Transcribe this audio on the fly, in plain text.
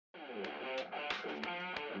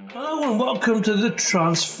Hello and welcome to the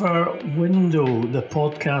Transfer Window, the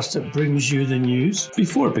podcast that brings you the news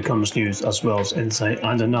before it becomes news, as well as insight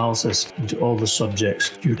and analysis into all the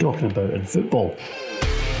subjects you're talking about in football.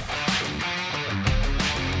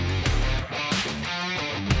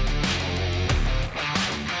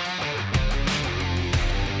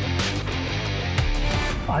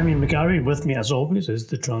 I'm Ian McGarry. With me, as always, is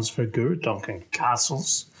the transfer guru, Duncan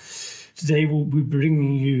Castles. Today we'll be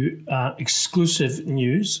bringing you exclusive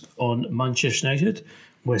news on Manchester United,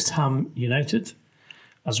 West Ham United,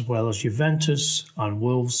 as well as Juventus and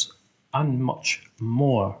Wolves, and much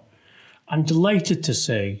more. I'm delighted to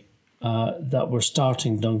say that we're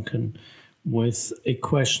starting, Duncan, with a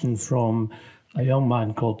question from a young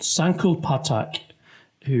man called Sankul Pathak,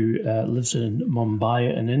 who lives in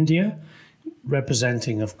Mumbai in India,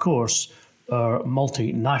 representing, of course, our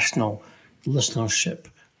multinational listenership,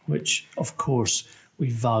 which, of course, we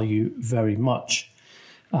value very much.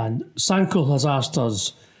 And Sankul has asked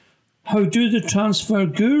us, how do the transfer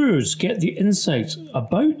gurus get the insight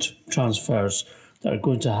about transfers that are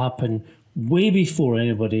going to happen way before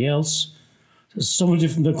anybody else? Does somebody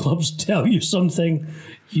from the clubs tell you something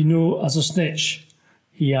you know as a snitch?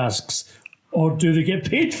 He asks, or do they get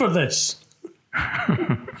paid for this?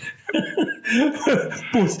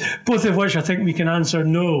 both of which I think we can answer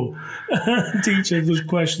no to each of those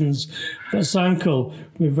questions. But Sankul,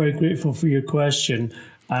 we're very grateful for your question.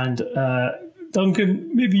 And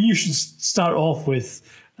Duncan, maybe you should start off with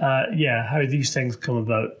how these things come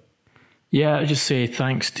about. Yeah, I just say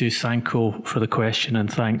thanks to Sankul for the question,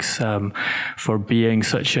 and thanks for being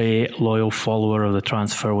such a loyal follower of the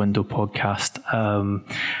Transfer Window podcast.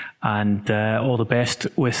 And all the best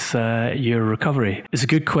with your recovery. It's a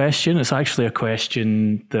good question. It's actually a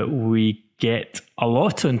question that we get a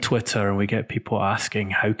lot on Twitter, and we get people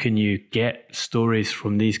asking, how can you get stories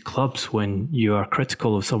from these clubs when you are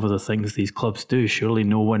critical of some of the things these clubs do? Surely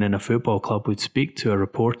no one in a football club would speak to a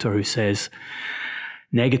reporter who says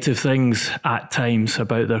negative things at times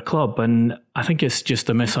about their club. And I think it's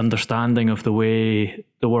just a misunderstanding of the way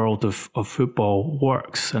the world of football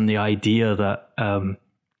works, and the idea that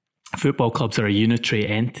football clubs are a unitary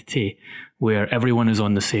entity where everyone is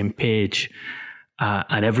on the same page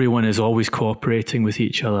and everyone is always cooperating with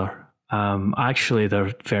each other. Actually,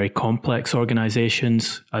 they're very complex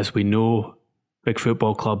organisations. As we know, big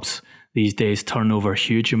football clubs these days turn over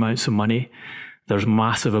huge amounts of money. There's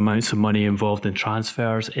massive amounts of money involved in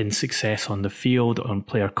transfers, in success on the field, on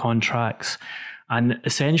player contracts. And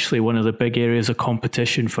essentially, one of the big areas of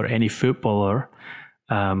competition for any footballer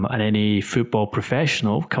and any football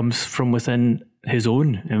professional comes from within his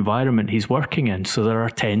own environment he's working in. So there are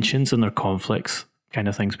tensions and there are conflicts, kind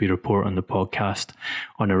of things we report on the podcast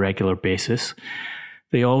on a regular basis.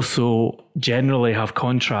 They also generally have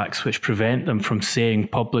contracts which prevent them from saying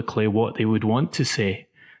publicly what they would want to say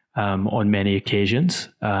on many occasions,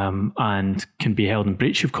 and can be held in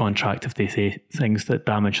breach of contract if they say things that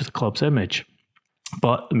damage the club's image.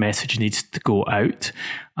 But the message needs to go out,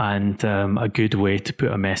 and a good way to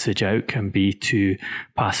put a message out can be to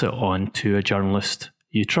pass it on to a journalist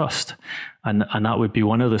you trust. And that would be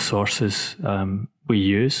one of the sources we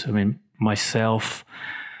use. I mean, myself,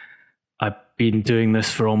 I've been doing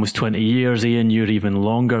this for almost 20 years. Ian, you're even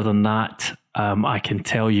longer than that. I can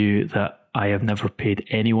tell you that I have never paid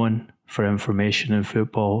anyone for information in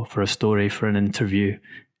football, for a story, for an interview,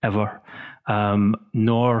 ever.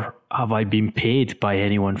 Nor have I been paid by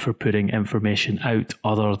anyone for putting information out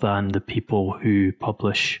other than the people who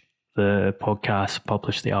publish the podcast,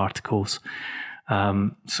 publish the articles.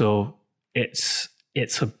 So it's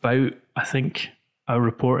about, I think our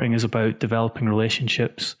reporting is about developing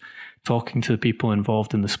relationships, talking to the people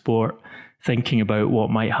involved in the sport, thinking about what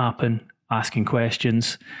might happen, asking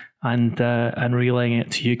questions, and relaying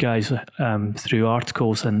it to you guys through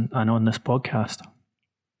articles and on this podcast.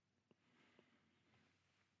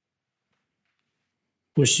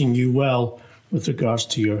 Wishing you well with regards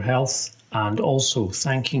to your health, and also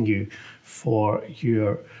thanking you for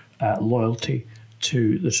your loyalty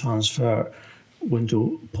to the Transfer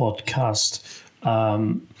Window podcast.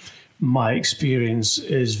 My experience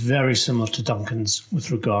is very similar to Duncan's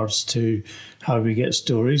with regards to how we get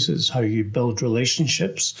stories. It's how you build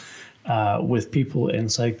relationships with people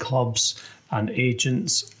inside clubs and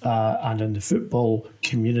agents and in the football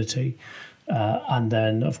community. And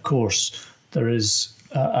then, of course, there is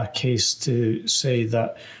a case to say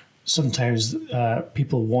that sometimes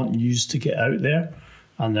people want news to get out there,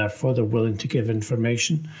 and therefore they're willing to give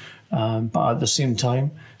information. But at the same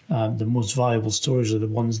time, the most valuable stories are the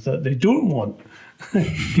ones that they don't want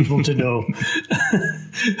people to know.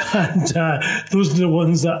 And those are the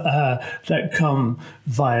ones that come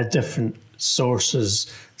via different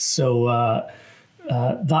sources. So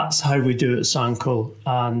that's how we do it at Sanko.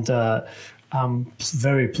 And I'm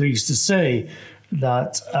very pleased to say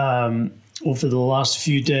that over the last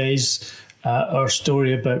few days, our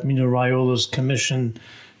story about Mino Raiola's commission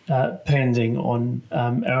pending on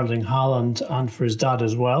Erling Haaland and for his dad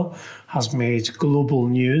as well has made global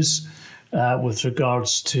news with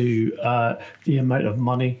regards to the amount of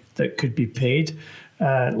money that could be paid,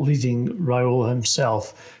 leading Raiola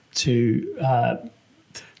himself to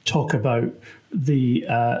talk about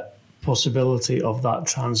the possibility of that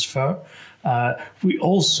transfer. We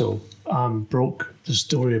also broke the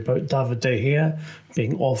story about David De Gea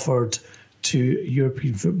being offered to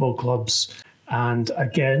European football clubs. And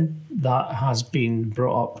again, that has been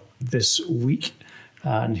brought up this week.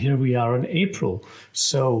 And here we are in April.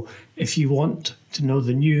 So if you want to know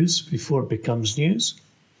the news before it becomes news,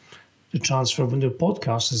 the Transfer Window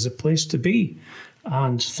podcast is a place to be.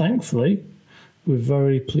 And thankfully, we're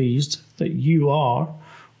very pleased that you are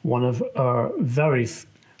one of our very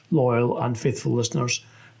loyal and faithful listeners,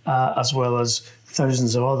 as well as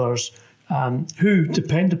thousands of others who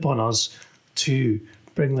depend upon us to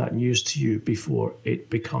bring that news to you before it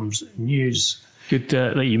becomes news. Good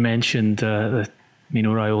that you mentioned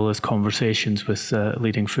Mino Raiola's conversations with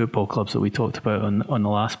leading football clubs that we talked about on the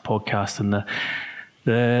last podcast, and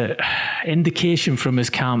the indication from his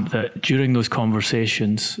camp that during those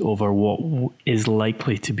conversations over what is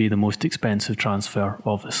likely to be the most expensive transfer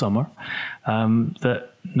of the summer, that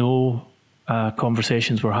no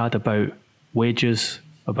conversations were had about wages,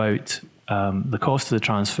 about the cost of the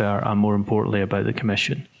transfer, and more importantly about the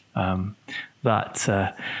commission.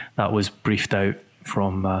 That was briefed out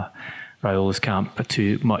from Raiola's camp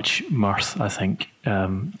to much mirth, I think,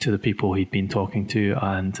 to the people he'd been talking to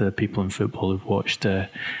and the people in football who've watched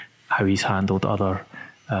how he's handled other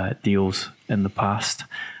deals in the past.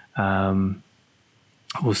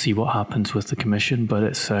 We'll see what happens with the commission, but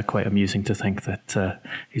it's quite amusing to think that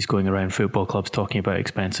he's going around football clubs talking about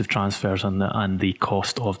expensive transfers, and the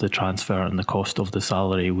cost of the transfer and the cost of the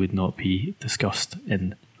salary would not be discussed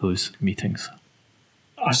in those meetings.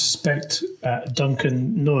 I suspect,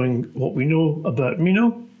 Duncan, knowing what we know about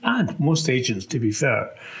Mino, and most agents, to be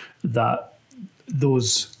fair, that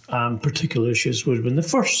those particular issues would have been the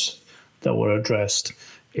first that were addressed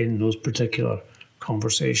in those particular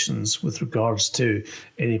conversations with regards to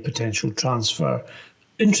any potential transfer.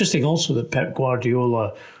 Interesting also that Pep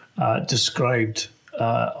Guardiola described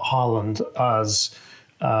Haaland as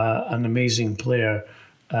an amazing player.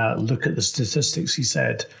 Look at the statistics, he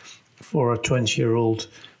said, for a 20-year-old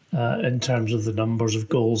in terms of the numbers of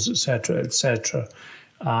goals, etc., etc.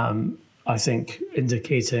 I think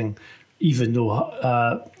indicating, even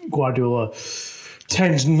though Guardiola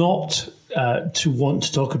tends not to want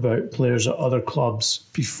to talk about players at other clubs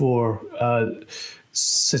before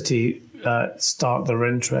City start their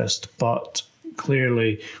interest, but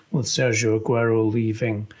clearly with Sergio Aguero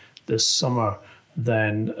leaving this summer,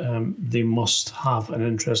 then they must have an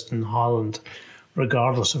interest in Haaland,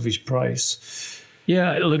 regardless of his price.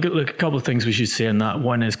 Yeah, look, a couple of things we should say on that.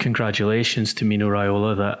 One is congratulations to Mino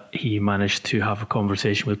Raiola that he managed to have a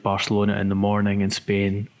conversation with Barcelona in the morning in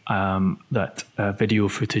Spain. That video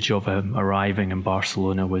footage of him arriving in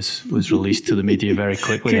Barcelona was released to the media very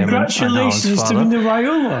quickly. Congratulations to Mino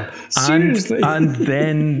Raiola. Seriously. And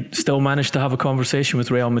then still managed to have a conversation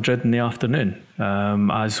with Real Madrid in the afternoon.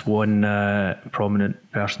 As one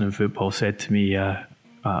prominent person in football said to me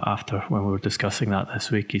after when we were discussing that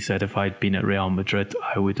this week, he said if I'd been at Real Madrid,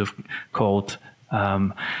 I would have called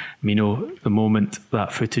Mino the moment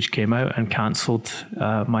that footage came out and cancelled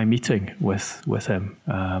my meeting with him.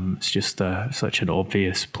 It's just such an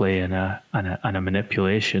obvious play and a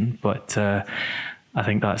manipulation, but I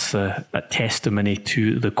think that's a testimony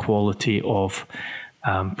to the quality of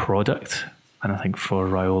product. And I think for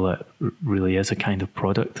Raiola, it really is a kind of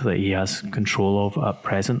product that he has control of at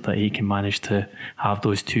present, that he can manage to have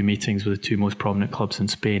those two meetings with the two most prominent clubs in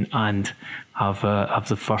Spain and have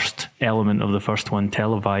the first element of the first one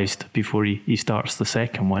televised before he starts the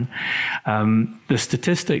second one. The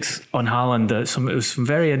statistics on Haaland, it was some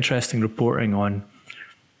very interesting reporting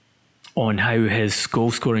on how his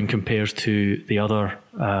goal scoring compares to the other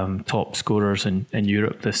top scorers in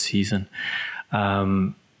Europe this season.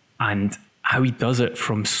 And how he does it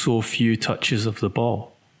from so few touches of the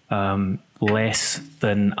ball. Less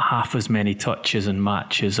than half as many touches in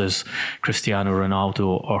matches as Cristiano Ronaldo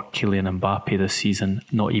or Kylian Mbappe this season.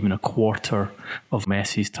 Not even a quarter of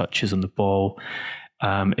Messi's touches on the ball.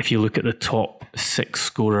 If you look at the top 6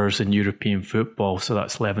 scorers in European football, so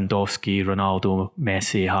that's Lewandowski, Ronaldo,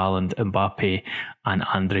 Messi, Haaland, Mbappe, and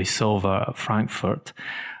Andre Silva at Frankfurt,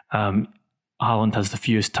 Haaland has the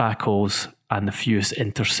fewest tackles and the fewest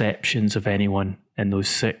interceptions of anyone in those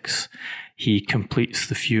 6. He completes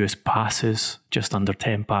the fewest passes, just under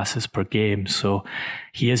 10 passes per game. So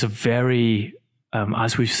he is a very,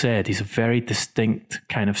 as we've said, he's a very distinct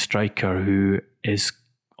kind of striker who is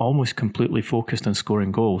almost completely focused on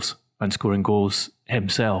scoring goals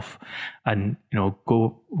himself. And,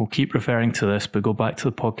 we'll keep referring to this, but go back to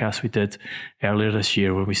the podcast we did earlier this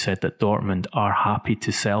year where we said that Dortmund are happy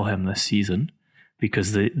to sell him this season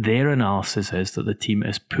because their analysis is that the team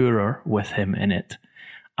is poorer with him in it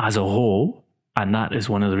as a whole. And that is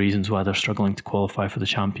one of the reasons why they're struggling to qualify for the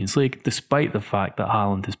Champions League, despite the fact that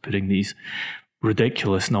Haaland is putting these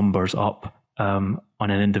ridiculous numbers up on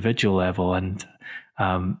an individual level. And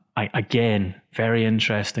again, very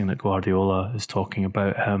interesting that Guardiola is talking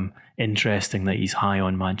about him. Interesting that he's high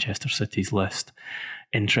on Manchester City's list.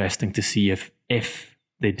 Interesting to see if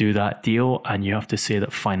they do that deal. And you have to say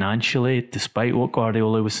that financially, despite what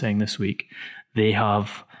Guardiola was saying this week, they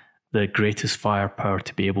have the greatest firepower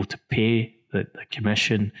to be able to pay the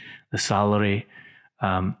commission, the salary,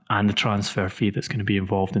 and the transfer fee that's going to be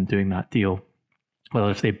involved in doing that deal. Well,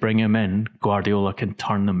 if they bring him in, Guardiola can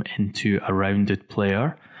turn them into a rounded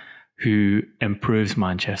player who improves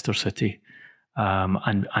Manchester City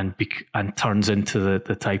and turns into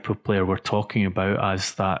the type of player we're talking about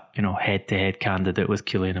as that head-to-head candidate with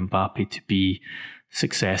Kylian Mbappe to be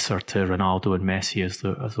successor to Ronaldo and Messi as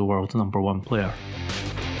the world's number 1 player.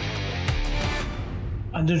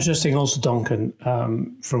 And interesting also, Duncan,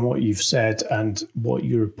 from what you've said and what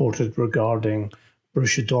you reported regarding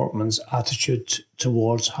Borussia Dortmund's attitude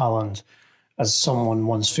towards Haaland. As someone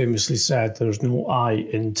once famously said, there's no I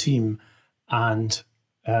in team. And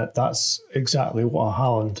that's exactly what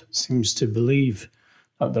Haaland seems to believe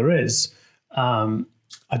that there is. I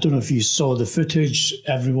don't know if you saw the footage,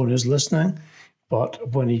 everyone who's listening,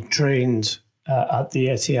 but when he trained at the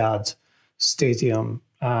Etihad Stadium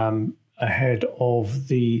ahead of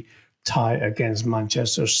the tie against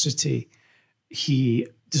Manchester City, he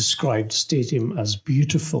described the stadium as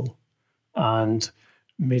beautiful and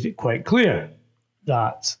made it quite clear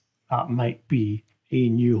that that might be a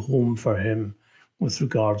new home for him with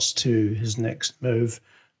regards to his next move.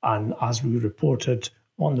 And as we reported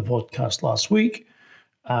on the podcast last week,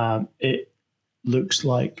 it looks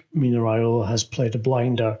like Mino Raiola has played a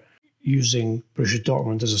blinder using Borussia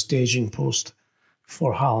Dortmund as a staging post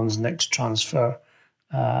for Haaland's next transfer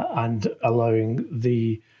and allowing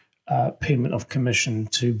the payment of commission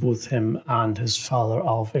to both him and his father,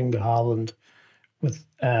 Alf-Inge Haaland,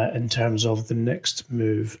 in terms of the next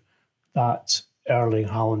move that Erling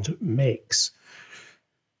Haaland makes.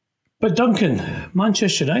 But Duncan,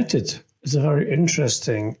 Manchester United is a very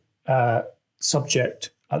interesting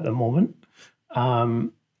subject at the moment.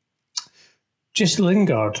 Jesse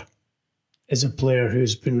Lingard is a player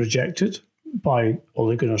who's been rejected by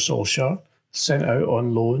Ole Gunnar Solskjaer, sent out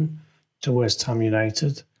on loan to West Ham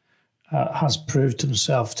United, has proved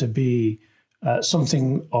himself to be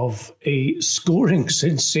something of a scoring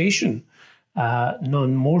sensation,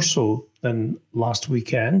 none more so than last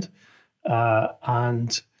weekend.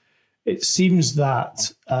 And it seems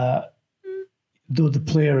that though the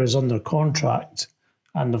player is under contract,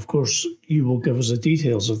 and of course you will give us the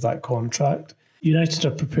details of that contract, United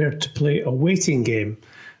are prepared to play a waiting game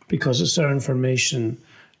because it's our information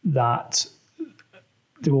that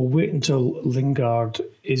they will wait until Lingard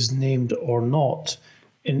is named or not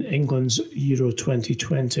in England's Euro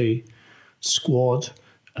 2020 squad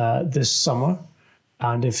this summer.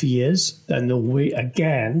 And if he is, then they'll wait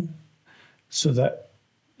again so that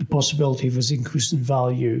the possibility of his increase in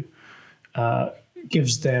value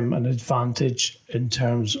gives them an advantage in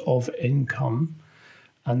terms of income.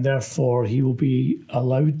 And therefore, he will be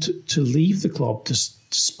allowed to leave the club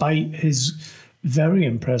despite his very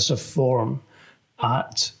impressive form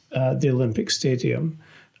at the Olympic Stadium.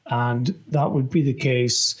 And that would be the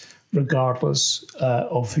case regardless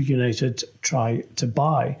of who United try to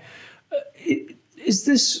buy. Is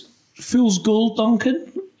this fool's gold,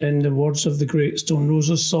 Duncan, in the words of the great Stone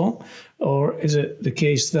Roses song? Or is it the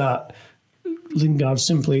case that Lingard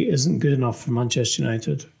simply isn't good enough for Manchester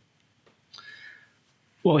United?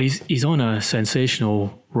 Well, he's on a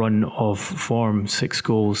sensational run of form, 6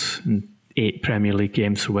 goals in 8 Premier League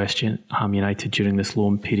games for West Ham United during this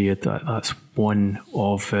loan period. That's one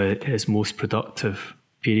of his most productive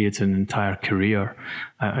periods in the entire career.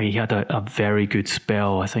 He had a very good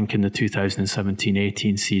spell, I think, in the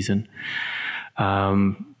 2017-18 season.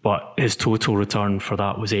 But his total return for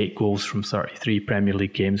that was 8 goals from 33 Premier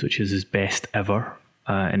League games, which is his best ever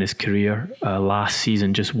in his career. Last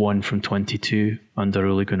season, just 1 from 22 under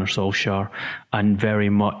Ole Gunnar Solskjaer, and very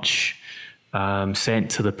much sent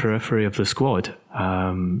to the periphery of the squad.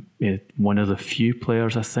 One of the few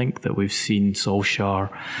players, I think, that we've seen Solskjaer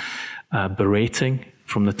berating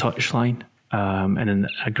from the touchline in an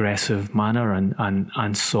aggressive manner,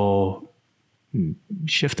 and saw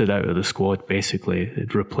shifted out of the squad, basically.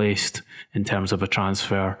 It replaced, in terms of a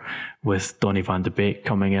transfer, with Donny van de Beek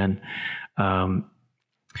coming in. I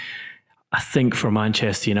think for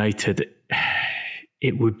Manchester United,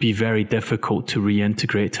 it would be very difficult to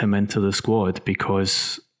reintegrate him into the squad,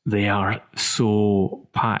 because they are so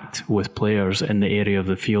packed with players in the area of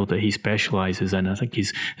the field that he specialises in. I think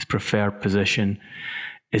his preferred position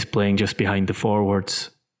is playing just behind the forwards.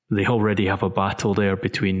 They already have a battle there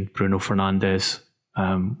between Bruno Fernandes,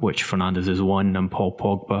 which Fernandes has won, and Paul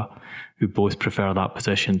Pogba, who both prefer that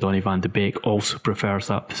position. Donny van de Beek also prefers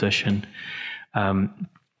that position.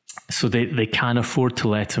 So they can afford to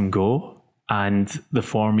let him go. And the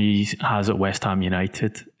form he has at West Ham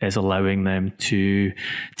United is allowing them to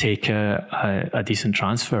take a decent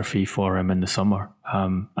transfer fee for him in the summer.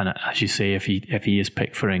 And as you say, if he is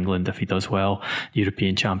picked for England, if he does well,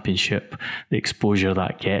 European Championship, the exposure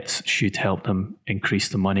that gets should help them increase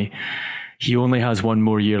the money. He only has 1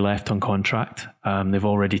 more year left on contract. They've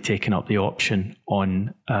already taken up the option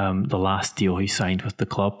on the last deal he signed with the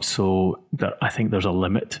club. So I think there's a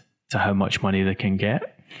limit to how much money they can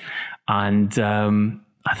get. And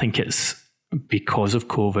I think it's because of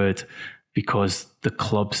COVID, because the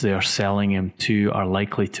clubs they are selling him to are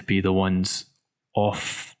likely to be the ones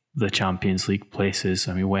off the Champions League places.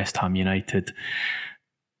 I mean, West Ham United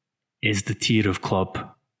is the tier of club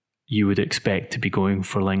you would expect to be going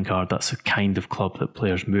for Lingard. That's the kind of club that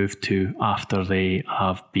players move to after they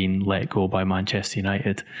have been let go by Manchester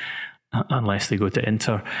United, unless they go to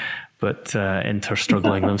Inter. But Inter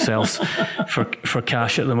struggling themselves for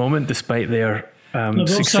cash at the moment, despite their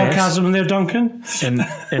success. Sarcasm in there, Duncan. In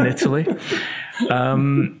Italy.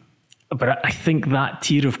 But I think that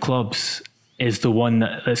tier of clubs is the one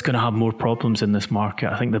that's going to have more problems in this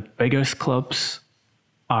market. I think the biggest clubs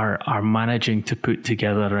are managing to put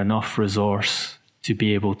together enough resource to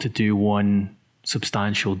be able to do one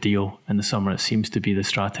substantial deal in the summer. It seems to be the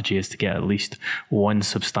strategy is to get at least one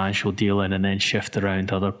substantial deal in and then shift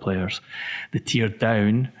around other players. The tier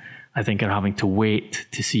down, I think, are having to wait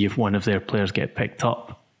to see if one of their players get picked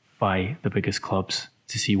up by the biggest clubs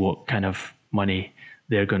to see what kind of money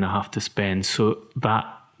they're going to have to spend. So that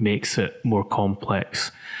makes it more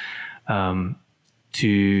complex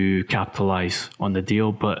to capitalise on the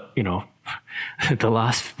deal. But, you know,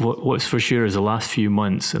 what's for sure is the last few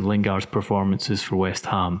months and Lingard's performances for West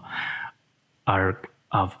Ham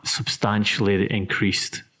have substantially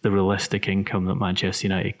increased the realistic income that Manchester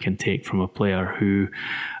United can take from a player who,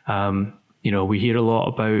 we hear a lot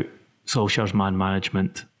about Solskjaer's man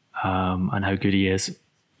management and how good he is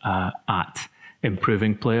at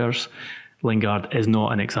improving players. Lingard is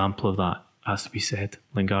not an example of that, has to be said.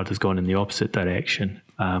 Lingard has gone in the opposite direction,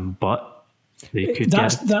 but they could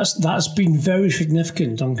that's been very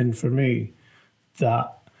significant, Duncan, for me.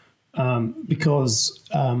 That because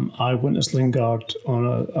I witnessed Lingard on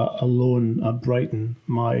a loan at Brighton,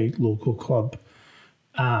 my local club,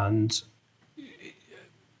 and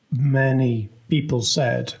many people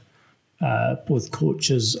said, both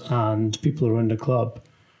coaches and people around the club,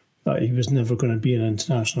 that he was never going to be an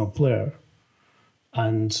international player.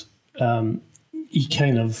 And he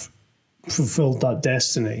kind of fulfilled that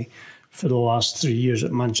destiny for the last 3 years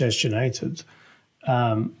at Manchester United.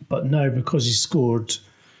 But now, because he scored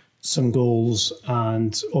some goals,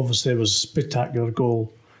 and obviously there was a spectacular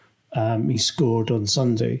goal he scored on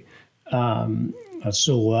Sunday, a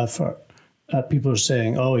solo effort, people are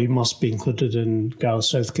saying, oh, he must be included in Gareth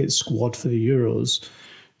Southgate's squad for the Euros.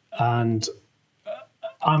 And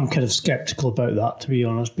I'm kind of sceptical about that, to be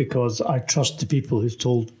honest, because I trust the people who've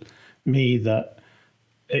told me that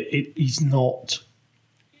he's not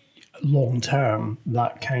long-term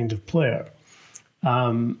that kind of player.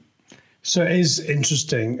 So it is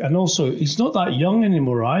interesting. And also, he's not that young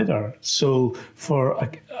anymore either. So for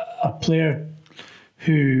a player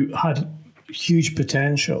who had huge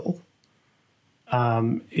potential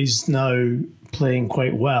is now playing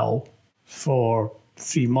quite well for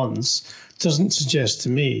 3 months, doesn't suggest to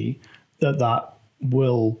me that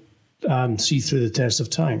will see through the test of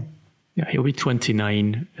time. Yeah, he'll be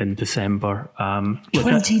 29 in December.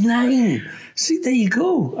 29! See, there you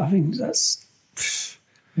go. I mean, that's...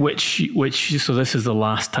 So this is the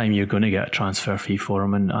last time you're going to get a transfer fee for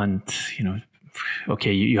him, and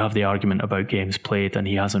okay, you have the argument about games played, and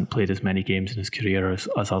he hasn't played as many games in his career as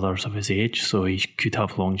others of his age, so he could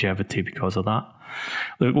have longevity because of that.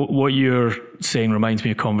 Look, what you're saying reminds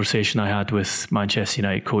me of a conversation I had with Manchester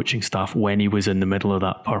United coaching staff when he was in the middle of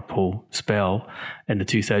that purple spell in the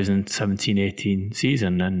 2017-18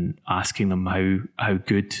 season, and asking them how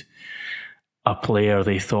good a player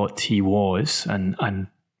they thought he was, and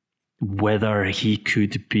whether he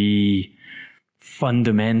could be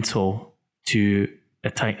fundamental to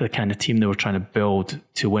the kind of team they were trying to build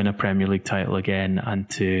to win a Premier League title again and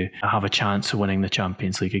to have a chance of winning the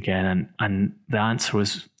Champions League again. And the answer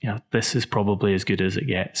was, this is probably as good as it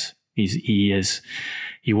gets.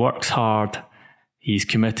 He works hard, he's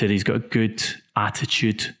committed, he's got a good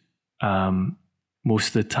attitude. Most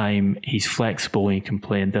of the time he's flexible, he can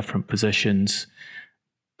play in different positions,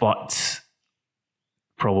 but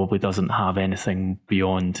probably doesn't have anything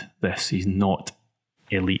beyond this. He's not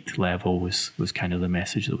elite level was kind of the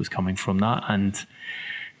message that was coming from that, and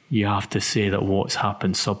you have to say that what's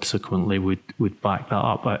happened subsequently would back that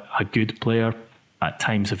up. A good player, at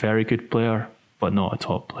times a very good player, but not a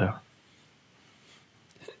top player.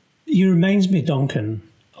 He reminds me, Duncan,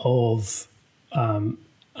 of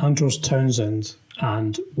Andros Townsend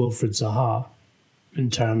and Wilfried Zaha in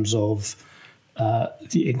terms of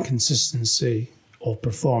the inconsistency of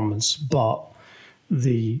performance, but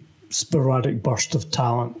the sporadic burst of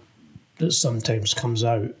talent that sometimes comes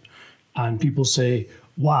out, and people say,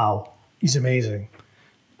 wow, he's amazing.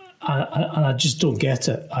 And I just don't get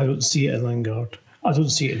it. I don't see it in Lingard. I don't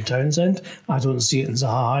see it in Townsend. I don't see it in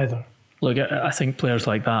Zaha either. Look, I think players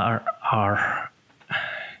like that are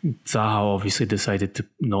Zaha obviously decided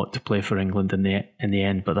not to play for England in the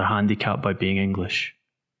end, but they're handicapped by being English.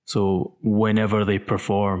 So whenever they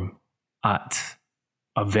perform at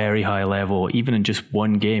a very high level, even in just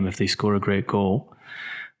one game, if they score a great goal,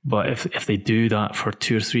 but if they do that for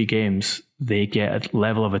 2 or 3 games, they get a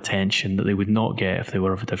level of attention that they would not get if they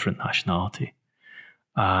were of a different nationality,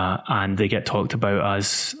 and they get talked about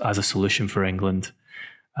as a solution for England.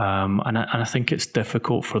 And I think it's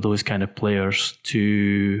difficult for those kind of players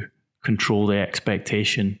to control the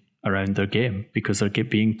expectation around their game, because they're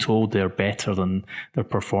being told they're better than their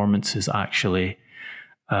performances actually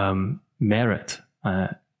merit.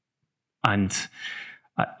 And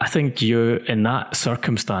I think in that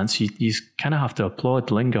circumstance, you kind of have to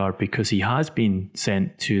applaud Lingard, because he has been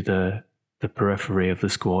sent to the periphery of the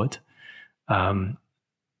squad.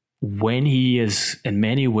 When he is in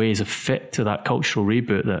many ways a fit to that cultural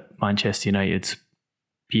reboot that Manchester United's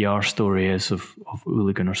PR story is of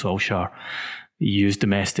Ole Gunnar Solskjaer, use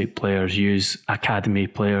domestic players, use academy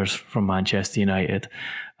players from Manchester United.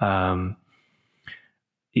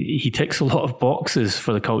 He ticks a lot of boxes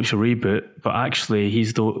for the cultural reboot, but actually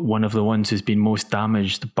he's one of the ones who's been most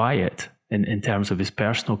damaged by it in terms of his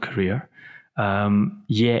personal career.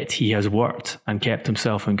 Yet he has worked and kept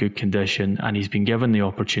himself in good condition, and he's been given the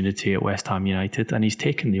opportunity at West Ham United, and he's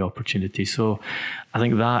taken the opportunity. So I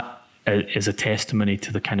think that is a testimony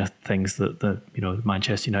to the kind of things that the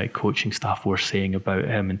Manchester United coaching staff were saying about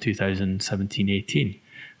him in 2017-18,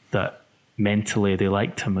 that mentally they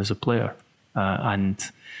liked him as a player. And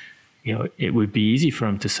it would be easy for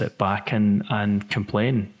him to sit back and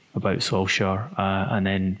complain about Solskjaer, and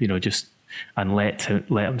then and let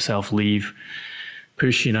himself leave,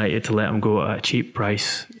 push United to let him go at a cheap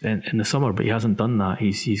price in the summer. But he hasn't done that.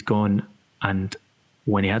 He's gone, and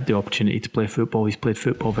when he had the opportunity to play football, he's played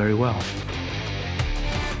football very well.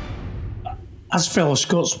 As fellow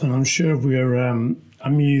Scotsmen, I'm sure we're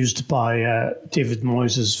amused by David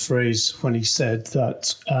Moyes' phrase when he said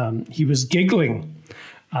that he was giggling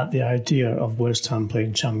at the idea of West Ham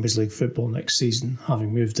playing Champions League football next season,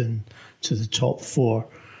 having moved in to the top 4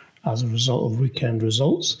 as a result of weekend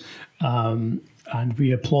results. And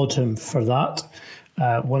we applaud him for that.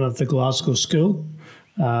 One of the Glasgow School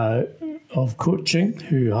of coaching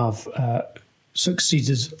who have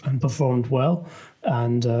succeeded and performed well.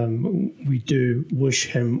 And we do wish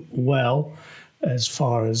him well as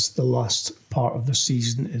far as the last part of the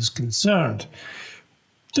season is concerned.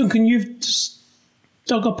 Duncan, you've just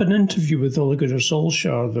dug up an interview with Ole Gunnar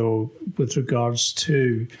Solskjaer, though, with regards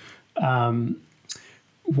to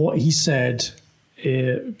what he said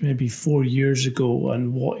maybe 4 years ago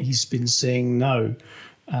and what he's been saying now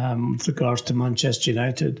with regards to Manchester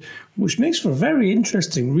United, which makes for very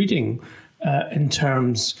interesting reading in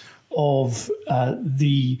terms of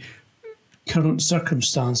the current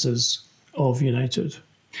circumstances of United.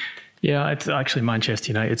 Yeah, it's actually Manchester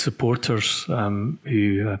United supporters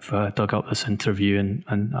who have dug up this interview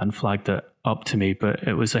and flagged it up to me, but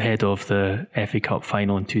it was ahead of the FA Cup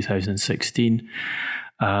final in 2016.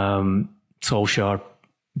 Solskjaer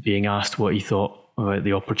being asked what he thought about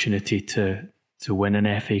the opportunity to win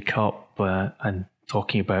an FA Cup and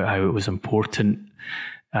talking about how it was important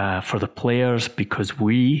for the players because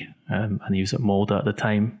and he was at Molde at the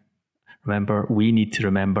time, remember, we need to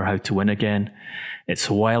remember how to win again. It's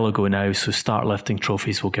a while ago now, so start lifting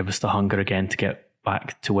trophies will give us the hunger again to get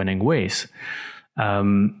back to winning ways.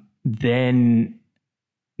 Then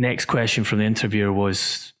next question from the interviewer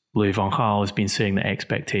was, Louis van Gaal has been saying that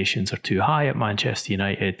expectations are too high at Manchester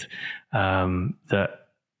United, that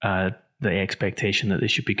the expectation that they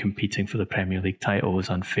should be competing for the Premier League title was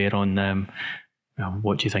unfair on them.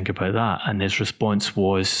 What do you think about that? And his response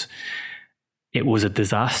was, it was a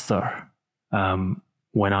disaster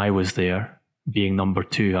when I was there, being number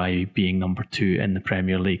 2, i.e. being number 2 in the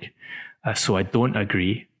Premier League. So I don't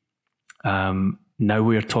agree. Now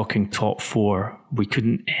we're talking top 4. We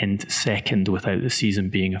couldn't end second without the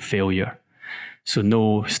season being a failure. So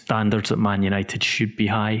no, standards at Man United should be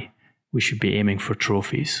high. We should be aiming for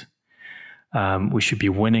trophies. We should be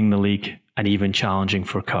winning the league and even challenging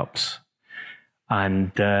for cups.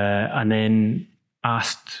 And then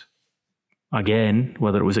asked again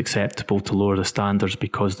whether it was acceptable to lower the standards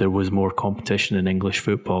because there was more competition in English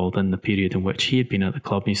football than the period in which he had been at the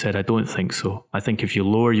club. And he said, I don't think so. I think if you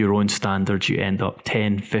lower your own standards, you end up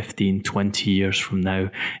 10, 15, 20 years from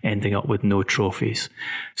now ending up with no trophies.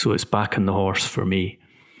 So it's back on the horse for me.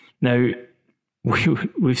 Now,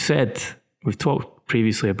 we've talked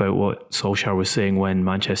previously about what Solskjaer was saying when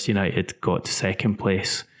Manchester United got to second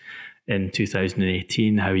place in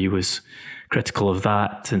 2018, how he was critical of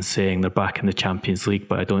that and saying they're back in the Champions League,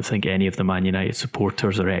 but I don't think any of the Man United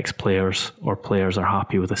supporters or ex-players or players are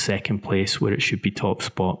happy with a second place where it should be top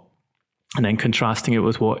spot. And then contrasting it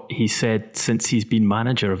with what he said since he's been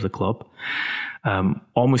manager of the club,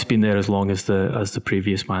 almost been there as long as the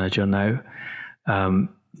previous manager now.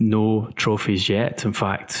 No trophies yet. In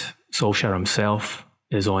fact, Solskjaer himself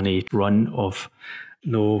is on a run of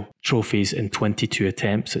no trophies in 22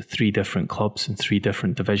 attempts at 3 different clubs in 3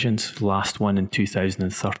 different divisions. Last one in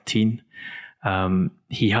 2013.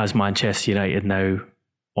 He has Manchester United now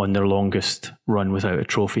on their longest run without a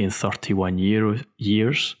trophy in 31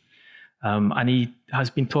 years. And he has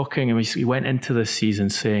been talking, he went into this season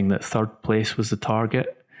saying that 3rd place was the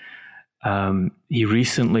target. He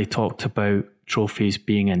recently talked about trophies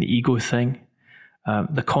being an ego thing.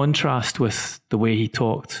 The contrast with the way he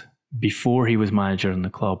talked before he was manager in the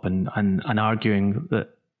club and arguing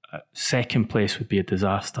that second place would be a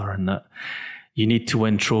disaster and that you need to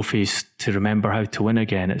win trophies to remember how to win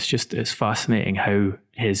again. It's fascinating how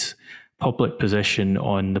his public position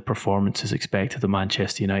on the performances expected of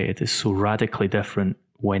Manchester United is so radically different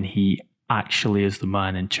when he actually is the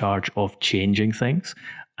man in charge of changing things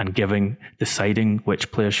and deciding which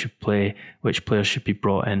players should play, which players should be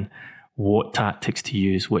brought in, what tactics to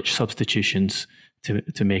use, which substitutions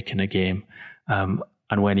to make in a game. And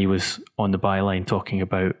when he was on the byline talking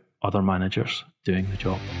about other managers doing the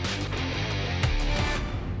job.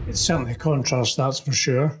 It's certainly a contrast, that's for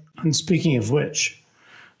sure. And speaking of which,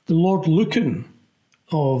 the Lord Lucan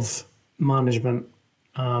of management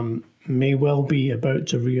may well be about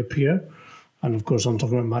to reappear. And of course, I'm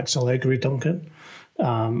talking about Max Allegri, Duncan,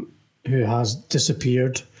 who has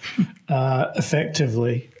disappeared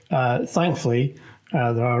effectively. Thankfully,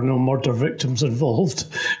 there are no murder victims involved,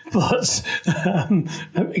 but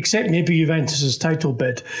except maybe Juventus's title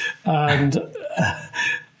bid. And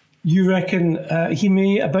you reckon he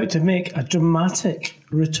may about to make a dramatic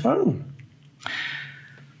return?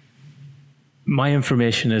 My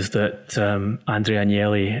information is that Andrea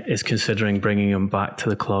Agnelli is considering bringing him back to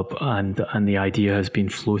the club, and the idea has been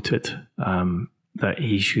floated that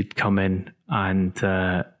he should come in and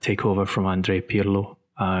take over from Andrea Pirlo.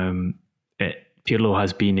 Pirlo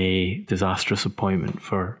has been a disastrous appointment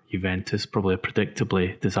for Juventus, probably a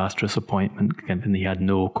predictably disastrous appointment, given he had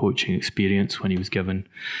no coaching experience when he was given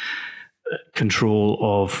control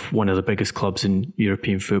of one of the biggest clubs in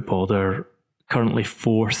European football. They're currently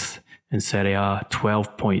 4th in Serie A,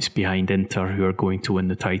 12 points behind Inter, who are going to win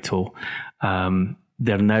the title.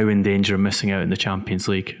 They're now in danger of missing out in the Champions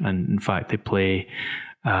League, and in fact they play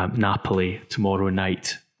Napoli tomorrow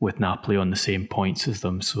night, with Napoli on the same points as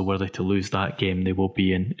them. So were they to lose that game, they will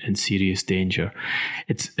be in serious danger.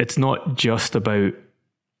 It's not just about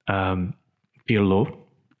Pirlo.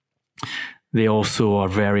 They also are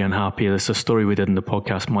very unhappy. There's a story we did in the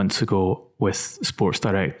podcast months ago with sports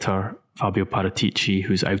director Fabio Paratici,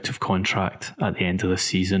 who's out of contract at the end of the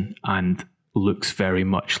season and looks very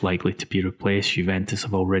much likely to be replaced. Juventus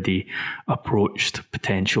have already approached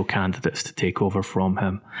potential candidates to take over from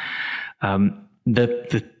him.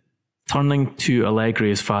 The turning to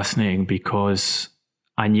Allegri is fascinating because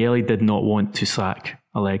Agnelli did not want to sack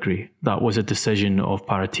Allegri. That was a decision of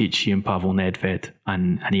Paratici and Pavel Nedved,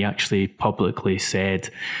 and he actually publicly said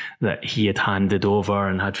that he had handed over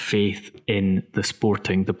and had faith in the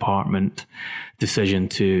sporting department decision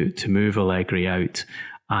to move Allegri out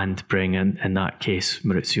and bring in that case,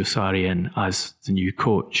 Maurizio Sarri in as the new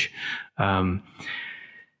coach.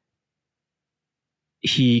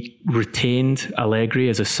 He retained Allegri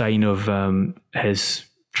as a sign of his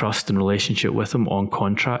trust and relationship with him on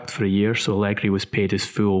contract for a year. So Allegri was paid his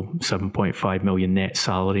full 7.5 million net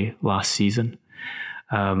salary last season.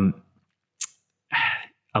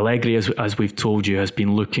 Allegri, as we've told you, has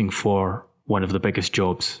been looking for one of the biggest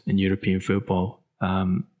jobs in European football.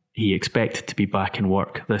 He expected to be back in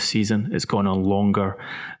work this season. It's gone on longer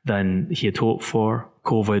than he had hoped for.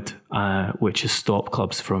 COVID, which has stopped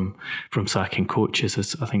clubs from sacking coaches,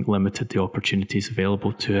 has, I think, limited the opportunities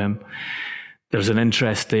available to him. There's an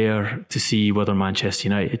interest there to see whether Manchester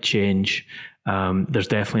United change. There's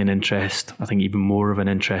definitely an interest, I think even more of an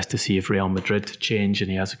interest, to see if Real Madrid change, and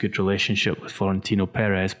he has a good relationship with Florentino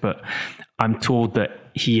Perez. But I'm told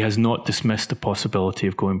that he has not dismissed the possibility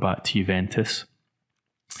of going back to Juventus.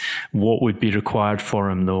 What would be required for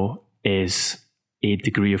him, though, is a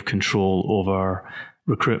degree of control over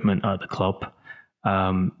recruitment at the club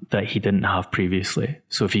that he didn't have previously.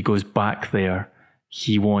 So if he goes back there,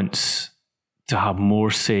 he wants to have more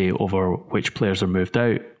say over which players are moved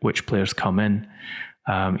out, which players come in.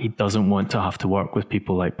 He doesn't want to have to work with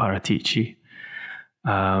people like Paratici.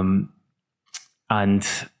 And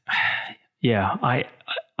yeah,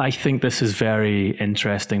 I think this is very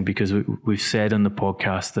interesting because we've said on the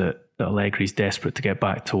podcast that Allegri's desperate to get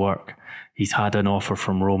back to work. He's had an offer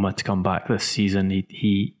from Roma to come back this season.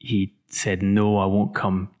 He said, no, I won't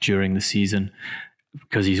come during the season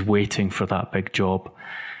because he's waiting for that big job.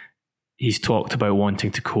 He's talked about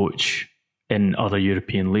wanting to coach in other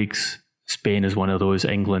European leagues. Spain is one of those.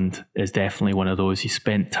 England is definitely one of those. He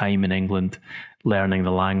spent time in England learning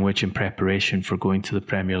the language in preparation for going to the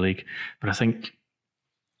Premier League. But I think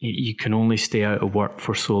you can only stay out of work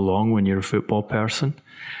for so long when you're a football person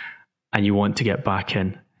and you want to get back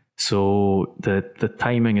in. So the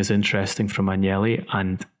timing is interesting from Agnelli,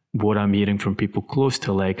 and what I'm hearing from people close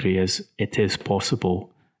to Allegri is it is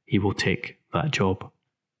possible he will take that job.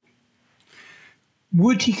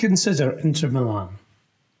 Would he consider Inter Milan?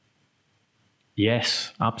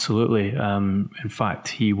 Yes, absolutely. In fact,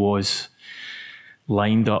 he was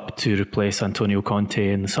lined up to replace Antonio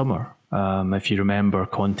Conte in the summer. If you remember,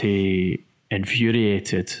 Conte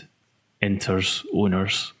infuriated Inter's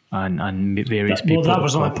owners and various people. Well, that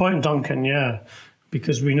was my point, Duncan, yeah,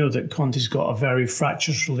 because we know that Conte's got a very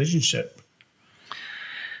fractious relationship.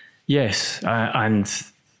 Yes, and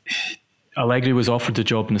Allegri was offered the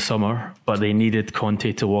job in the summer, but they needed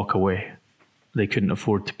Conte to walk away. They couldn't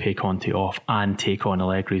afford to pay Conte off and take on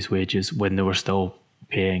Allegri's wages when they were still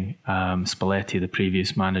paying Spalletti, the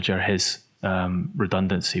previous manager, his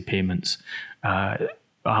redundancy payments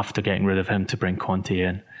after getting rid of him to bring Conte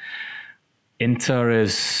in. Inter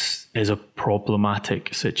is a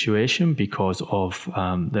problematic situation because of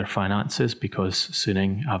their finances, because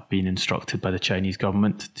Suning have been instructed by the Chinese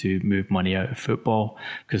government to move money out of football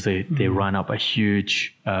because they ran up a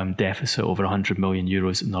huge deficit, over 100 million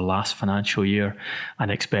euros in the last financial year,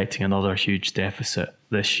 and expecting another huge deficit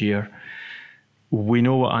this year. We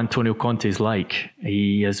know what Antonio Conte is like.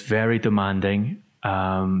 He is very demanding.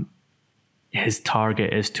 His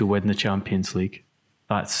target is to win the Champions League.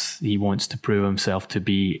 He wants to prove himself to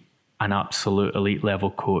be an absolute elite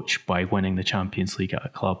level coach by winning the Champions League at a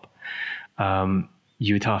club.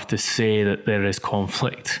 You'd have to say that there is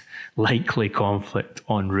likely conflict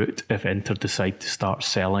en route if Inter decide to start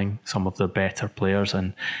selling some of their better players,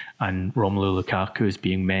 and Romelu Lukaku is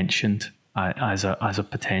being mentioned as a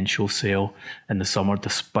potential sale in the summer,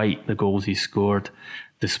 despite the goals he scored,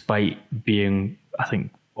 despite being, I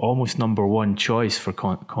think, almost number one choice for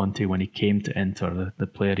Conte when he came to Inter, the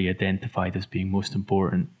player he identified as being most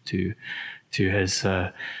important to his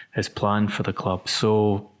plan for the club.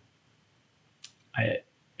 So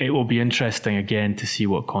it will be interesting again to see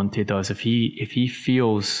what Conte does. If he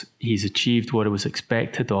feels he's achieved what was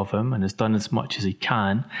expected of him and has done as much as he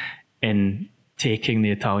can in taking the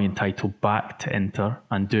Italian title back to Inter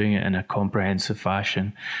and doing it in a comprehensive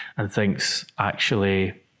fashion, and thinks,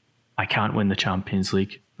 actually, I can't win the Champions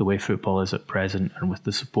League the way football is at present and with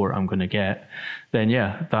the support I'm going to get, then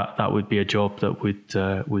yeah, that would be a job that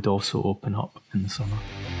would also open up in the summer.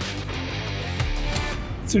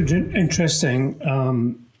 It's interesting.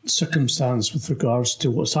 circumstance with regards to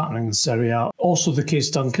what's happening in Serie A. Also the case,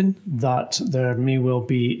 Duncan, that there may well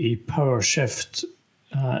be a power shift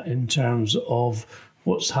in terms of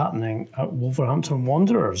what's happening at Wolverhampton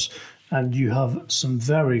Wanderers. And you have some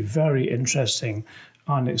very, very interesting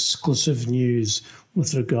and exclusive news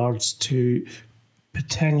with regards to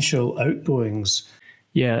potential outgoings.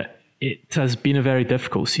 Yeah, it has been a very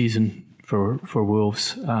difficult season for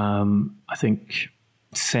Wolves. I think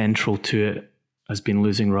central to it has been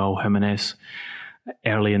losing Raul Jimenez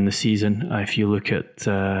early in the season. If you look at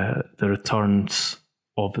the returns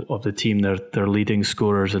of the team, their leading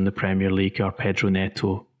scorers in the Premier League are Pedro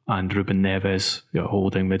Neto and Ruben Neves,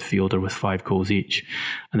 holding midfielder with 5 goals each.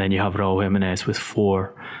 And then you have Raul Jimenez with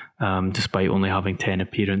 4, despite only having 10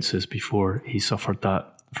 appearances before he suffered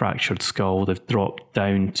that fractured skull. They've dropped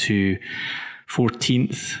down to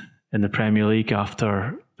 14th in the Premier League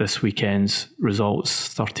after this weekend's results,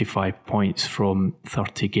 35 points from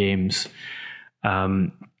 30 games.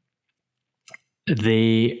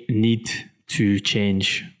 They need to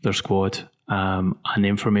change their squad. And the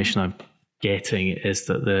information I'm getting is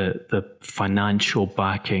that the financial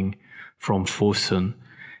backing from Fosun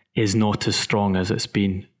is not as strong as it's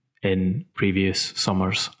been in previous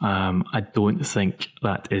summers. I don't think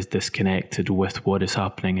that is disconnected with what is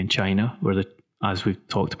happening in China, where as we've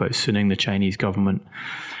talked about, the Chinese government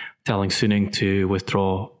telling Suning to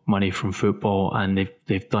withdraw money from football, and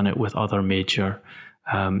they've done it with other major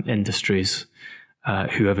industries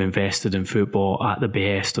who have invested in football at the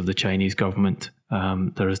behest of the Chinese government.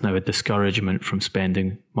 There is now a discouragement from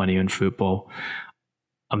spending money on football.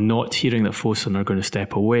 I'm not hearing that Fosun are going to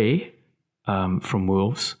step away from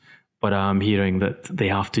Wolves, but I'm hearing that they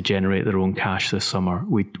have to generate their own cash this summer.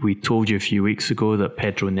 We told you a few weeks ago that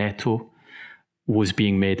Pedro Neto was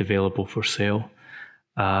being made available for sale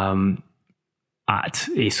at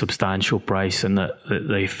a substantial price, and that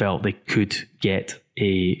they felt they could get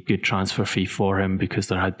a good transfer fee for him because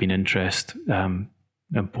there had been interest,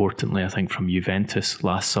 importantly, I think, from Juventus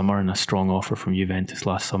last summer, and a strong offer from Juventus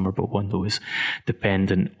last summer, but one that was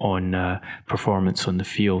dependent on performance on the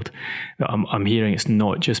field. I'm hearing it's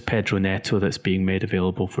not just Pedro Neto that's being made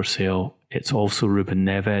available for sale, it's also Ruben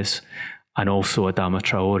Neves and also Adama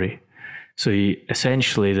Traore. So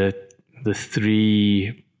essentially the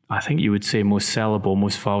 3, I think you would say, most sellable,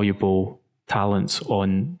 most valuable talents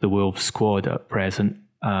on the Wolves squad at present,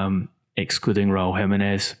 excluding Raul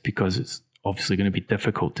Jimenez, because it's obviously going to be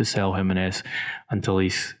difficult to sell Jimenez until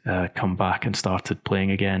he's come back and started playing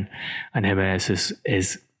again. And Jimenez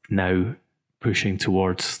is now pushing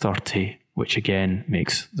towards 30, which again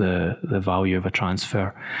makes the value of a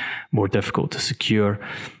transfer more difficult to secure.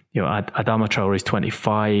 Adama Traore is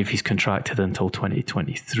 25, he's contracted until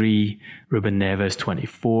 2023. Ruben Neves,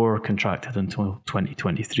 24, contracted until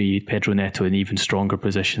 2023. Pedro Neto in an even stronger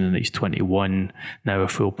position, and he's 21, now a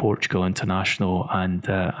full Portugal international, and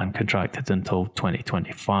contracted until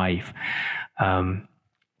 2025. But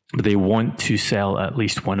they want to sell at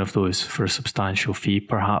least one of those for a substantial fee,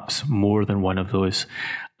 perhaps more than one of those,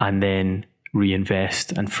 and then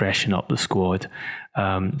reinvest and freshen up the squad.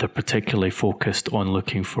 They're particularly focused on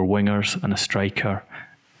looking for wingers and a striker,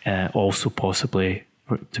 also possibly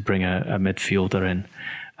to bring a midfielder in.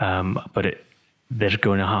 But they're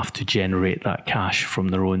going to have to generate that cash from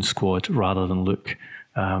their own squad rather than look,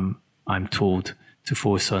 I'm told, to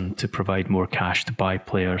Fosun to provide more cash to buy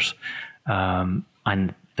players. And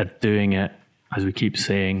they're doing it, as we keep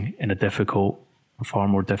saying, in a far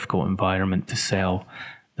more difficult environment to sell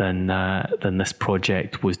than this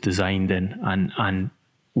project was designed in, and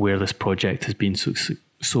where this project has been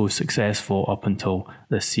so successful up until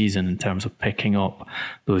this season in terms of picking up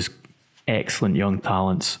those excellent young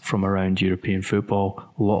talents from around European football,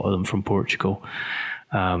 a lot of them from Portugal,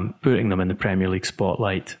 putting them in the Premier League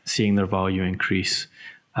spotlight, seeing their value increase,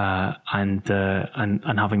 and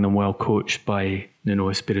having them well coached by Nuno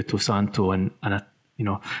Espirito Santo, and I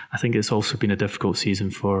think it's also been a difficult season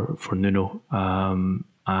for Nuno.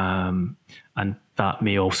 And that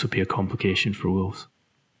may also be a complication for Wolves.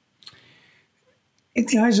 In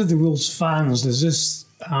the eyes of the Wolves fans, does this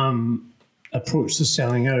approach to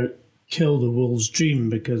selling out kill the Wolves' dream?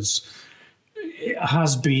 Because it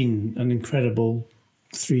has been an incredible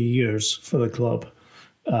 3 years for the club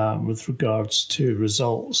with regards to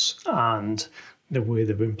results and the way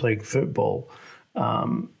they've been playing football.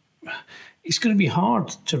 It's going to be hard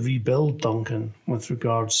to rebuild, Duncan, with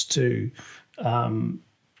regards to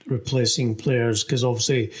replacing players, because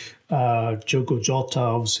obviously Diogo Jota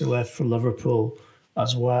obviously left for Liverpool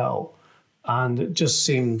as well, and it just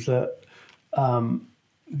seems that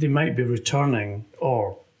they might be returning,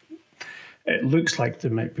 or it looks like they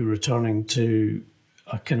might be returning to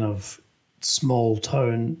a kind of small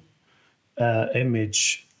town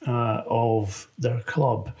image of their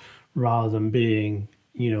club, rather than being,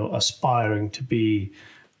 aspiring to be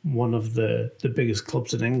one of the biggest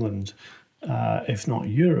clubs in England, if not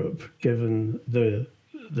Europe, given the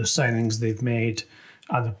signings they've made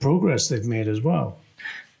and the progress they've made as well.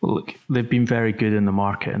 Well, look, they've been very good in the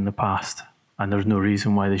market in the past, and there's no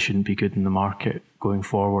reason why they shouldn't be good in the market going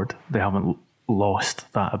forward. They haven't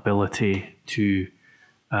lost that ability to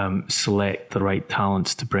select the right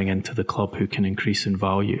talents to bring into the club who can increase in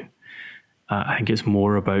value. I think it's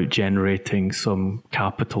more about generating some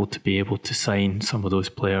capital to be able to sign some of those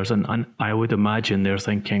players. And I would imagine they're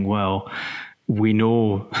thinking, well, we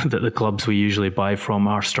know that the clubs we usually buy from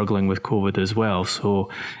are struggling with COVID as well. So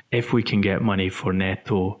if we can get money for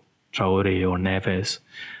Neto, Traore or Neves,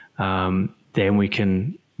 then we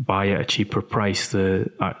can buy at a cheaper price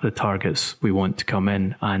the targets we want to come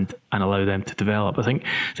in and allow them to develop. I think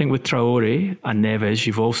with Traore and Neves,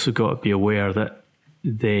 you've also got to be aware that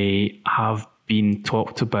they have been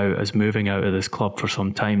talked about as moving out of this club for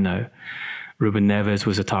some time now. Ruben Neves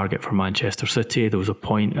was a target for Manchester City. There was a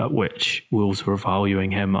point at which Wolves were valuing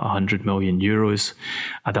him at 100 million euros.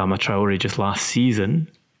 Adama Traore just last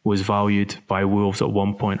season was valued by Wolves at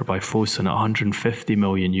one point, or by Fosun, at 150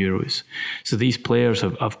 million euros. So these players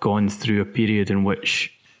have gone through a period in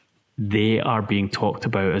which they are being talked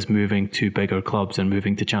about as moving to bigger clubs and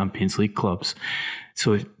moving to Champions League clubs.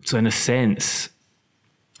 So in a sense,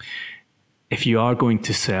 if you are going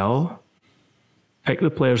to sell, pick the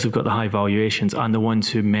players who've got the high valuations and the ones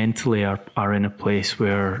who mentally are in a place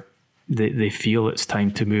where they feel it's time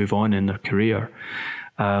to move on in their career.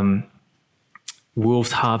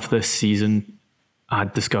 Wolves have this season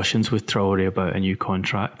had discussions with Traore about a new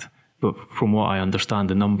contract, but from what I understand,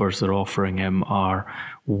 the numbers they're offering him are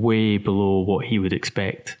way below what he would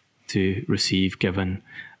expect to receive, given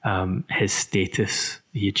his status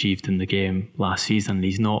he achieved in the game last season.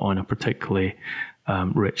 He's not on a particularly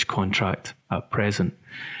rich contract at present.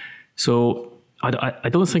 So I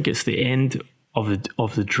don't think it's the end of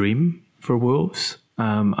the dream for Wolves.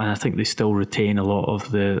 And I think they still retain a lot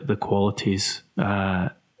of the qualities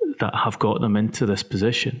that have got them into this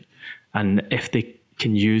position. And if they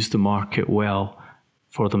can use the market well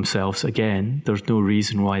for themselves again, there's no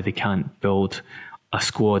reason why they can't build a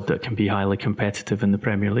squad that can be highly competitive in the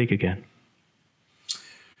Premier League again.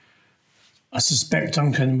 I suspect,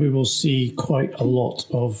 Duncan, we will see quite a lot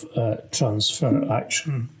of transfer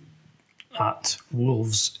action at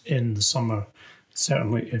Wolves in the summer,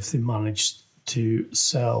 certainly if they manage to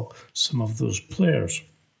sell some of those players.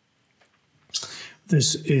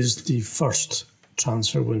 This is the first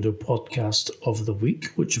Transfer Window podcast of the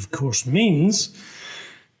week, which of course means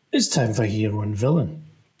it's time for Hero and Villain.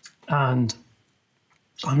 And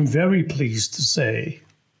I'm very pleased to say,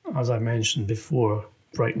 as I mentioned before,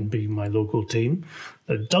 Brighton being my local team,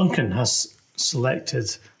 that Duncan has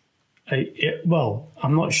selected well,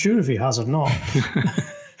 I'm not sure if he has or not.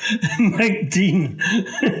 Mike Dean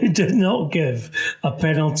did not give a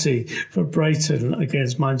penalty for Brighton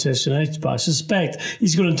against Manchester United, but I suspect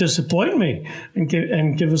he's going to disappoint me and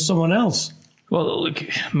give us someone else. Well, look,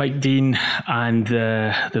 Mike Dean and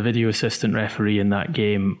the video assistant referee in that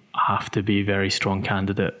game have to be a very strong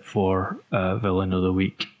candidate for Villain of the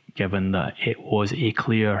Week, given that it was a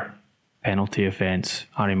clear penalty offence.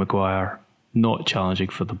 Harry Maguire not challenging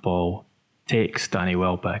for the ball, takes Danny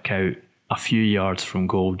Welbeck out a few yards from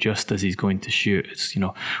goal just as he's going to shoot. It's,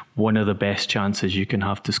 one of the best chances you can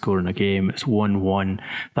have to score in a game. It's 1-1.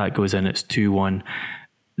 That goes in, it's 2-1.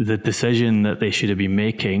 The decision that they should have been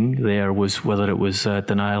making there was whether it was a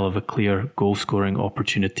denial of a clear goal-scoring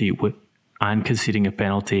opportunity and conceding a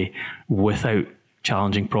penalty without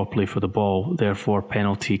challenging properly for the ball, therefore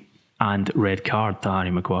penalty and red card to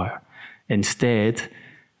Harry Maguire. Instead,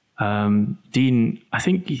 Dean, I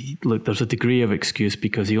think, there's a degree of excuse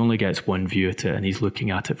because he only gets one view at it and he's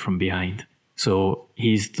looking at it from behind. So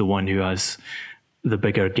he's the one who has the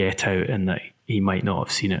bigger get out in that he might not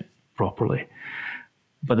have seen it properly.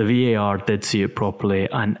 But the VAR did see it properly,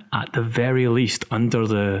 and at the very least, under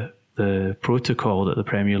the protocol that the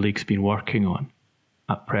Premier League's been working on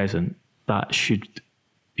at present, that should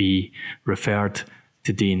be referred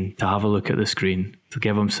to Dean to have a look at the screen, to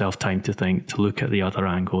give himself time to think, to look at the other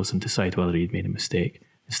angles and decide whether he'd made a mistake.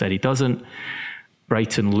 Instead, he doesn't.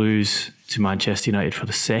 Brighton lose to Manchester United for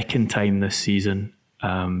the second time this season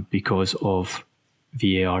because of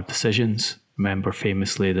VAR decisions. Remember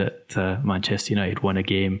famously that Manchester United won a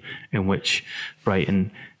game in which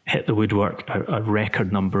Brighton hit the woodwork a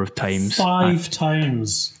record number of times. 5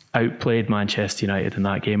 times. Outplayed Manchester United in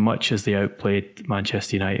that game, much as they outplayed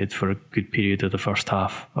Manchester United for a good period of the first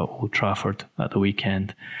half at Old Trafford at the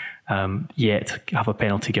weekend. Yet have a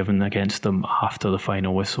penalty given against them after the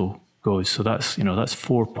final whistle goes. So that's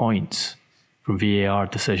 4 points from VAR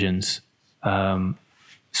decisions,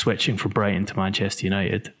 switching from Brighton to Manchester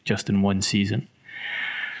United just in one season.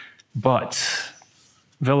 But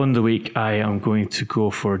villain of the week, I am going to go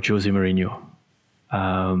for Jose Mourinho.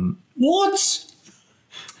 What?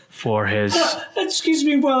 For his... excuse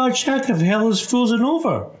me while I check if hell is frozen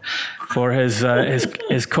over. For his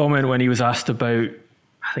comment when he was asked about,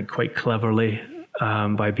 I think quite cleverly,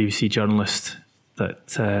 by a BBC journalist,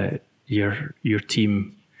 that your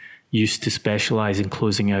team used to specialise in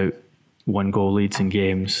closing out 1-goal leads in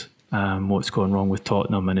games. What's going wrong with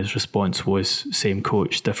Tottenham? And his response was, same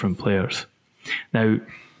coach, different players. Now,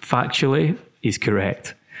 factually, he's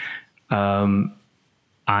correct.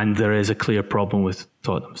 And there is a clear problem with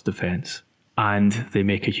Tottenham's defence. And they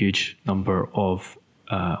make a huge number of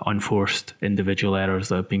unforced individual errors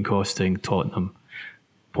that have been costing Tottenham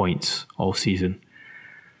points all season.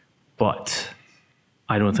 But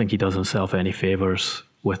I don't think he does himself any favours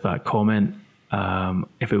with that comment.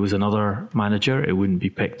 If it was another manager, it wouldn't be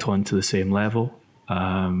picked on to the same level.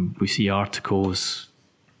 We see articles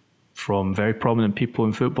from very prominent people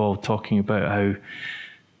in football talking about how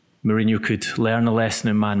Mourinho could learn a lesson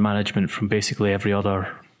in man management from basically every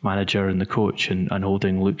other manager and the coach, and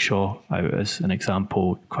holding Luke Shaw out as an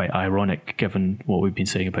example, quite ironic given what we've been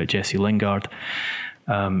saying about Jesse Lingard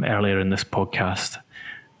earlier in this podcast.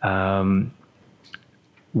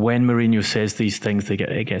 When Mourinho says these things,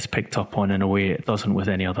 it gets picked up on in a way it doesn't with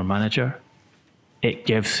any other manager. It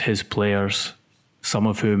gives his players, some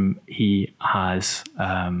of whom he has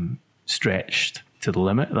stretched to the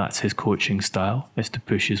limit. That's his coaching style, is to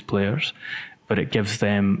push his players. But it gives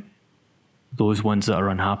them, those ones that are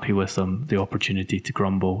unhappy with him, the opportunity to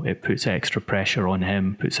grumble. It puts extra pressure on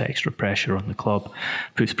him, puts extra pressure on the club,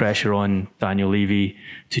 puts pressure on Daniel Levy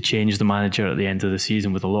to change the manager at the end of the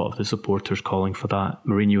season, with a lot of the supporters calling for that.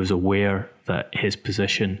 Mourinho is aware that his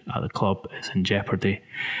position at the club is in jeopardy.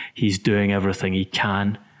 He's doing everything he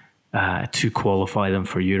can to qualify them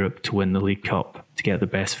for Europe, to win the League Cup, to get the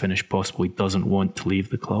best finish possible. He doesn't want to leave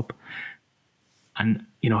the club. And,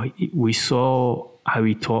 we saw how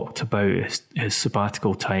he talked about his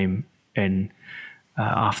sabbatical time in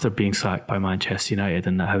after being sacked by Manchester United,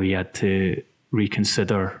 and how he had to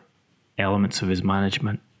reconsider elements of his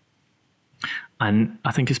management. And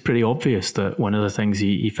I think it's pretty obvious that one of the things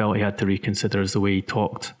he felt he had to reconsider is the way he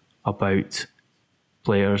talked about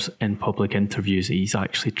players in public interviews. He's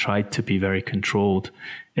actually tried to be very controlled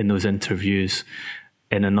in those interviews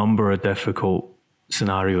in a number of difficult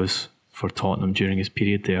scenarios for Tottenham during his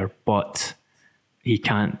period there, but he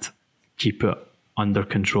can't keep it under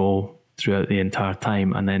control throughout the entire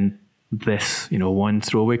time. And then this, one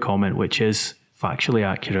throwaway comment, which is factually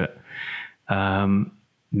accurate,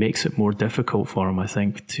 makes it more difficult for him, I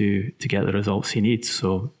think, to get the results he needs.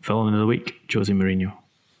 So, villain of the week, Jose Mourinho.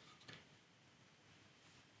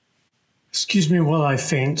 Excuse me while I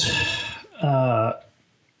faint,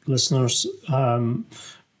 listeners,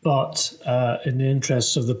 but in the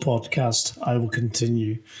interests of the podcast, I will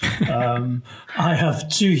continue. I have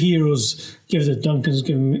 2 heroes, given that Duncan's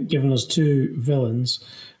given us 2 villains.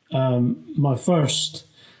 My first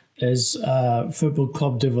is Football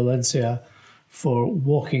Club de Valencia for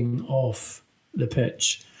walking off the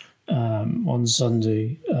pitch on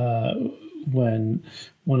Sunday when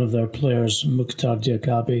one of their players, Mukhtar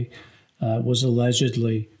Diakabi, was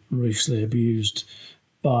allegedly racially abused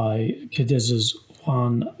by Cadiz's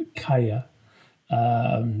Juan Kaya.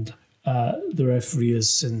 And the referee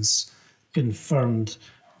has since confirmed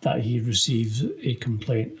that he received a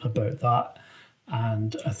complaint about that.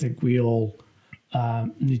 And I think we all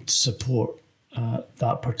need to support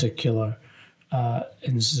that particular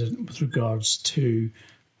incident with regards to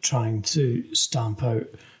trying to stamp out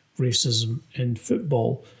racism in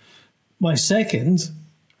football. My second,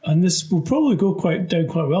 and this will probably go down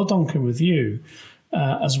quite well, Duncan, with you,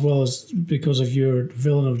 as well as because of your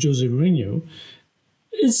villain of Jose Mourinho,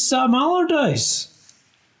 is Sam Allardyce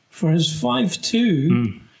for his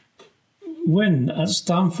 5-2 win at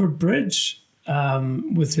Stamford Bridge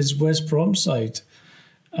with his West Brom side.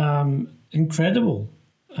 Incredible.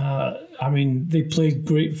 They played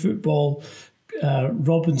great football.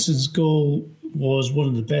 Robinson's goal was one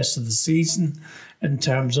of the best of the season in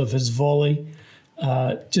terms of his volley.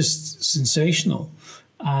 Just sensational.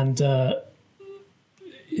 And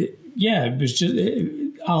it was just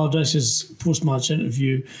Allardyce's post-match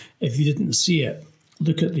interview. If you didn't see it,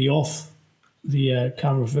 look at the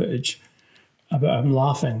camera footage about him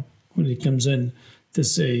laughing when he comes in to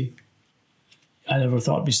say, I never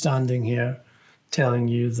thought I'd be standing here telling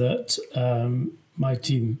you that my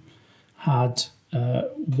team had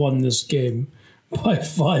won this game by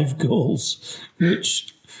 5 goals,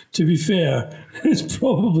 which, to be fair, is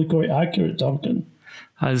probably quite accurate, Duncan.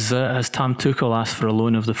 Has Tom Tuchel asked for a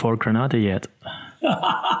loan of the Ford Granada yet?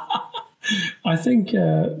 I think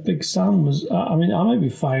Big Sam was... I might be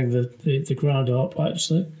firing the Granada up,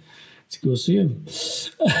 actually, to go see him.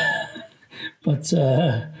 But,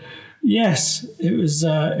 yes, it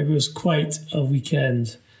was quite a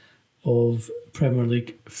weekend of Premier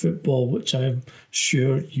League football, which I'm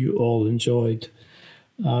sure you all enjoyed.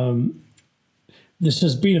 This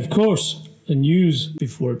has been, of course, the news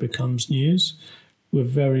before it becomes news. We're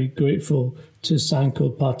very grateful to Sanko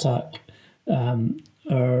Patak,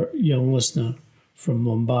 our young listener from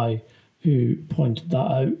Mumbai, who pointed that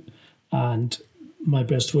out, and my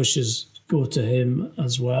best wishes go to him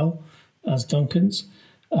as well as Duncan's.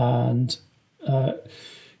 And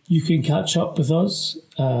you can catch up with us.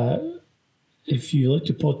 If you like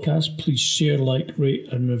the podcast, please share, like, rate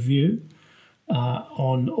and review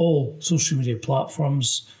on all social media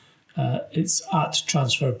platforms. It's at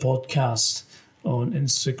Transfer Podcast on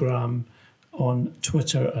Instagram, on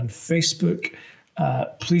Twitter and Facebook.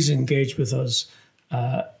 Please engage with us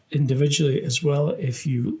individually as well if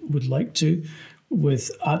you would like to,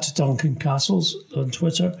 with at Duncan Castles on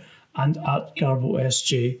Twitter and at Garbo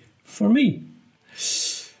SJ for me.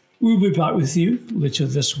 We'll be back with you later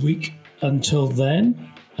this week. Until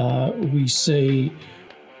then, we say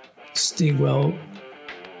stay well,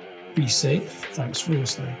 be safe. Thanks for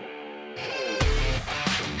listening.